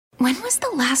When was the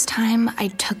last time I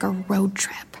took a road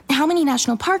trip? How many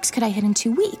national parks could I hit in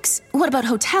 2 weeks? What about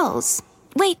hotels?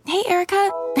 Wait, hey,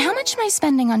 Erica, how much am I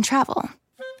spending on travel?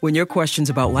 When your questions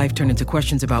about life turn into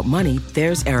questions about money,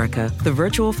 there's Erica, the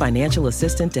virtual financial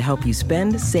assistant to help you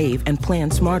spend, save, and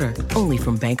plan smarter. Only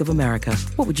from Bank of America.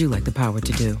 What would you like the power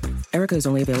to do? Erica is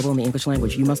only available in the English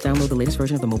language. You must download the latest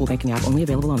version of the mobile banking app, only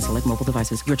available on select mobile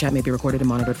devices. Your chat may be recorded and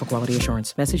monitored for quality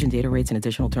assurance. Message and data rates and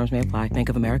additional terms may apply. Bank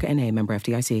of America N.A., member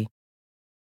FDIC.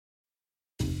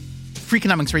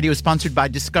 Freakonomics Radio is sponsored by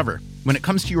Discover. When it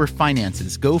comes to your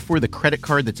finances, go for the credit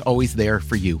card that's always there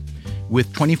for you.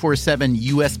 With 24/7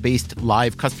 U.S.-based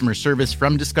live customer service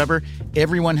from Discover,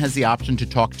 everyone has the option to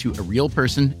talk to a real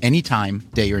person anytime,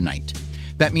 day or night.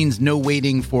 That means no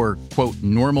waiting for, quote,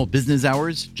 normal business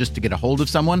hours just to get a hold of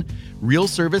someone. Real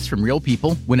service from real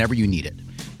people whenever you need it.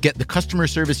 Get the customer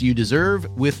service you deserve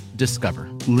with Discover.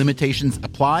 Limitations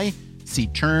apply. See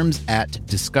terms at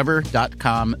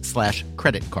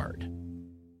discover.com/credit card.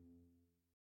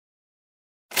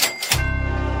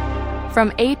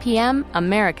 From APM,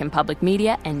 American Public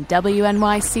Media, and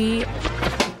WNYC,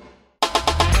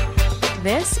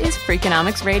 this is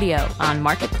Freakonomics Radio on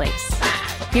Marketplace.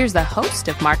 Here's the host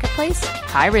of Marketplace,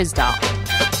 Kai Ryssdal.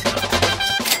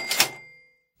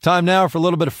 Time now for a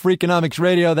little bit of Freakonomics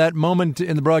Radio, that moment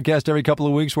in the broadcast every couple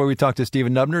of weeks where we talk to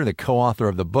Stephen Dubner, the co-author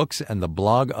of the books and the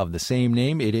blog of the same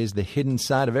name. It is The Hidden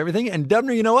Side of Everything. And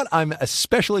Dubner, you know what? I'm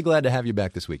especially glad to have you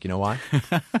back this week. You know why?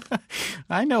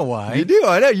 I know why. You do.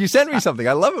 I know. You send me something.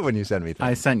 I love it when you send me things.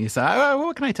 I sent you some.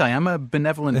 What can I tell you? I'm a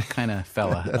benevolent kind of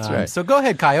fella. That's right. So go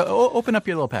ahead, Kai. Open up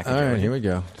your little package. All right, here we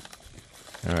go.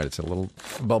 All right, it's a little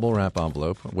bubble wrap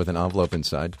envelope with an envelope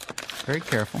inside. Very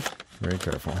careful. Very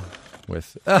careful.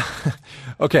 With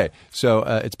okay, so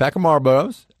it's pack of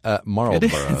Marlboros,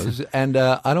 and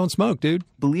I don't smoke, dude.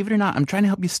 Believe it or not, I'm trying to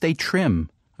help you stay trim.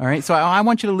 All right, so I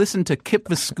want you to listen to Kip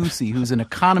Viscusi, who's an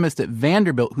economist at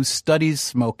Vanderbilt who studies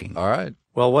smoking. All right.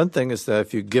 Well, one thing is that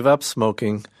if you give up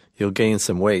smoking, you'll gain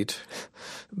some weight.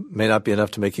 May not be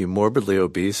enough to make you morbidly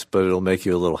obese, but it'll make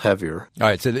you a little heavier. All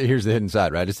right, so here's the hidden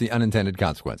side, right? It's the unintended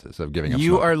consequences of giving up You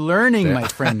smoking. are learning, my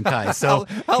friend Kai. So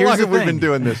how long have we been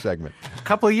doing this segment? A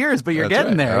couple of years, but you're That's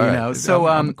getting right. there, All you right. know.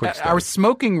 So quick study. our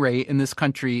smoking rate in this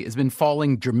country has been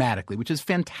falling dramatically, which is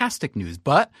fantastic news.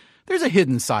 But there's a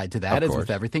hidden side to that, Of as course.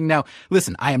 with everything. Now,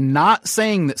 listen, I am not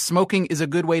saying that smoking is a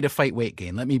good way to fight weight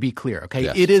gain. Let me be clear, okay?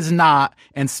 Yes. It is not,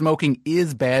 and smoking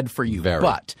is bad for you. Very.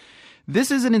 But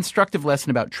this is an instructive lesson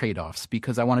about trade-offs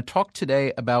because I want to talk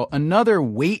today about another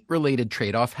weight-related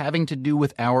trade-off having to do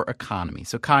with our economy.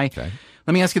 So, Kai,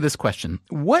 let me ask you this question.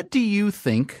 What do you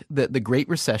think that the Great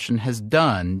Recession has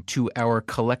done to our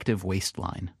collective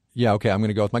waistline? Yeah, okay, I'm going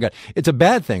to go with my gut. It's a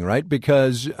bad thing, right?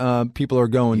 Because people are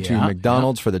going to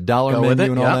McDonald's for the dollar Go with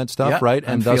menu it. and all that stuff, right?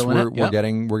 I'm And thus feeling it.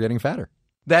 we're getting fatter.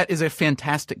 That is a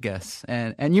fantastic guess,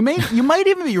 and you might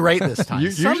even be right this time.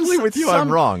 Usually with you, I'm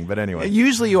wrong, but anyway.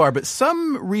 Usually you are, but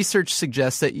some research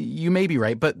suggests that you may be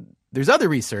right, but there's other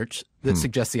research that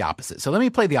suggests the opposite. So let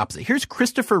me play the opposite. Here's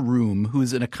Christopher Room,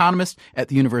 who's an economist at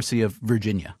the University of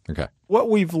Virginia. Okay. What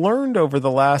we've learned over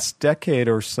the last decade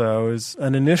or so is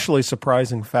an initially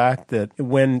surprising fact that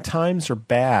when times are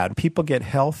bad, people get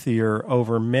healthier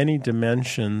over many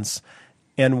dimensions.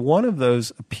 And one of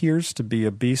those appears to be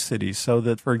obesity. So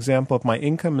that, for example, if my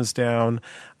income is down,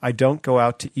 I don't go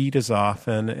out to eat as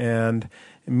often, and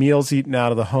meals eaten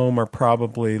out of the home are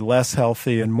probably less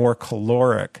healthy and more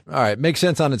caloric. All right, makes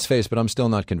sense on its face, but I'm still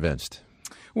not convinced.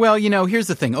 Well, you know, here's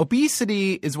the thing.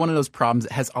 Obesity is one of those problems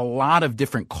that has a lot of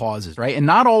different causes, right? And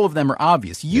not all of them are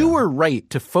obvious. You were right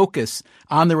to focus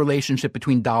on the relationship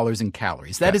between dollars and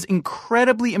calories. That is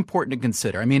incredibly important to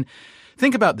consider. I mean,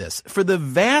 think about this. For the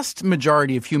vast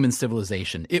majority of human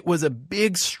civilization, it was a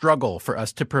big struggle for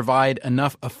us to provide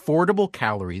enough affordable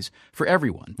calories for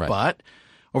everyone. Right. But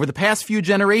over the past few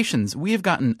generations, we have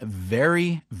gotten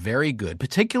very, very good,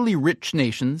 particularly rich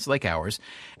nations like ours,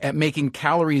 at making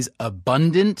calories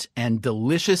abundant and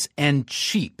delicious and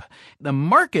cheap. The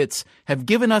markets have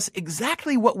given us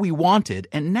exactly what we wanted,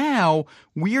 and now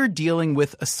we're dealing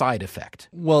with a side effect.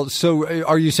 Well, so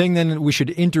are you saying then we should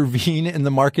intervene in the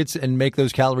markets and make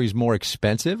those calories more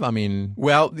expensive? I mean,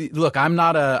 well, look, I'm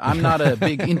not a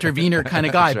big intervener kind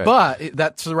of guy, That's right. but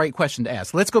that's the right question to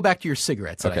ask. Let's go back to your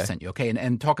cigarettes that I sent you, okay,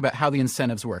 and talk about how the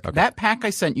incentives work. Okay. That pack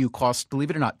I sent you cost, believe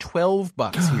it or not,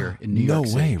 $12 here in New York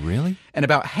City. No way, really? And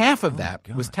about half of that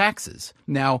was taxes.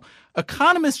 Now,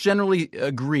 Economists generally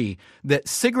agree that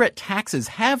cigarette taxes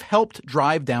have helped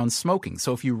drive down smoking.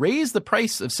 So if you raise the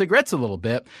price of cigarettes a little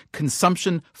bit,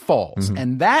 consumption falls.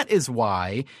 And that is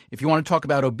why, if you want to talk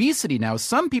about obesity now,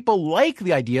 some people like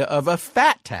the idea of a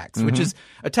fat tax, which is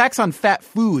a tax on fat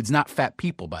foods, not fat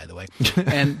people, by the way.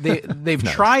 And they've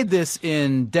tried this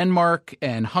in Denmark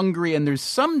and Hungary, and there's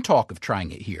some talk of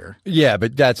trying it here. Yeah,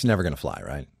 but that's never going to fly,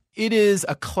 right? It is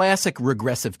a classic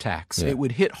regressive tax. Yeah. It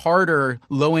would hit harder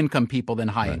low-income people than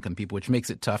high-income people, which makes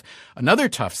it tough. Another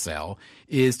tough sell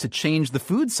is to change the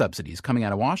food subsidies coming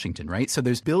out of Washington, right? So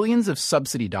there's billions of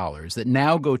subsidy dollars that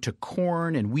now go to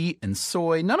corn and wheat and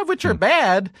soy, none of which are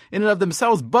bad in and of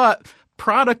themselves, but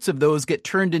products of those get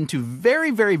turned into very,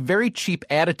 very, very cheap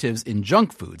additives in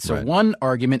junk food. So one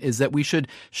argument is that we should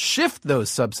shift those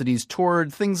subsidies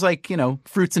toward things like,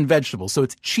 fruits and vegetables. So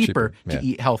it's cheaper to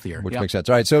eat healthier. Which makes sense.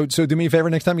 All right. So do me a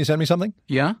favor next time you send me something.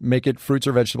 Yeah. Make it fruits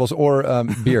or vegetables, or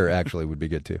beer actually would be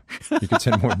good too. You could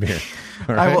send more beer.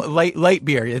 All right? I will, light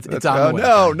beer. It's on the way.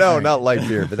 No, not light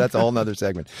beer, but that's a whole nother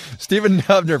segment. Stephen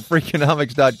Dubner,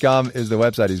 Freakonomics.com is the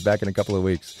website. He's back in a couple of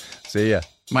weeks. See ya.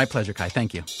 My pleasure, Kai.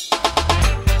 Thank you.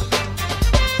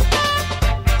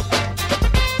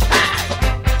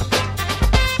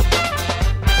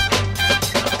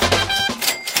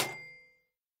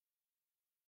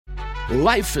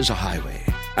 Life is a highway,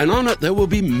 and on it there will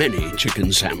be many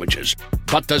chicken sandwiches.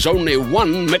 But there's only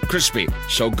one McCrispy.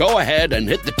 So go ahead and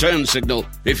hit the turn signal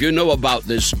if you know about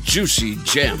this juicy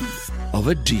gem of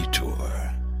a detour.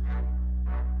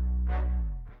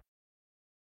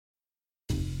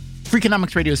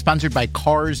 Freakonomics Radio is sponsored by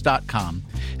Cars.com.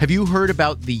 Have you heard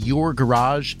about the Your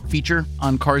Garage feature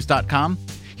on Cars.com?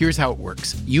 Here's how it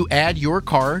works. You add your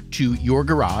car to your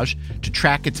garage to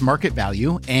track its market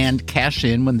value and cash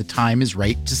in when the time is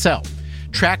right to sell.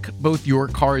 Track both your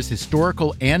car's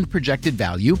historical and projected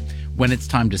value. When it's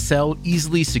time to sell,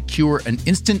 easily secure an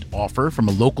instant offer from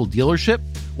a local dealership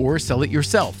or sell it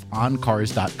yourself on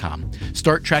Cars.com.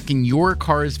 Start tracking your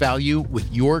car's value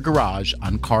with your garage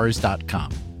on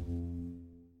Cars.com.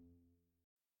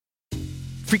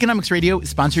 Freakonomics Radio is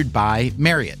sponsored by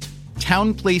Marriott.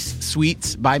 Town Place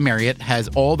Suites by Marriott has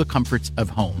all the comforts of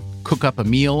home. Cook up a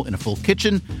meal in a full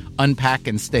kitchen, unpack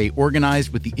and stay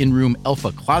organized with the in-room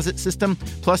Elfa closet system,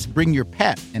 plus bring your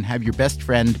pet and have your best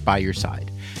friend by your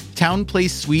side. Town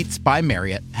Place Suites by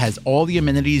Marriott has all the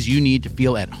amenities you need to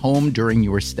feel at home during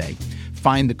your stay.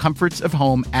 Find the comforts of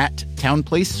home at Town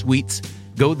Place Suites.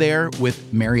 Go there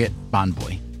with Marriott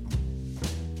Bonvoy.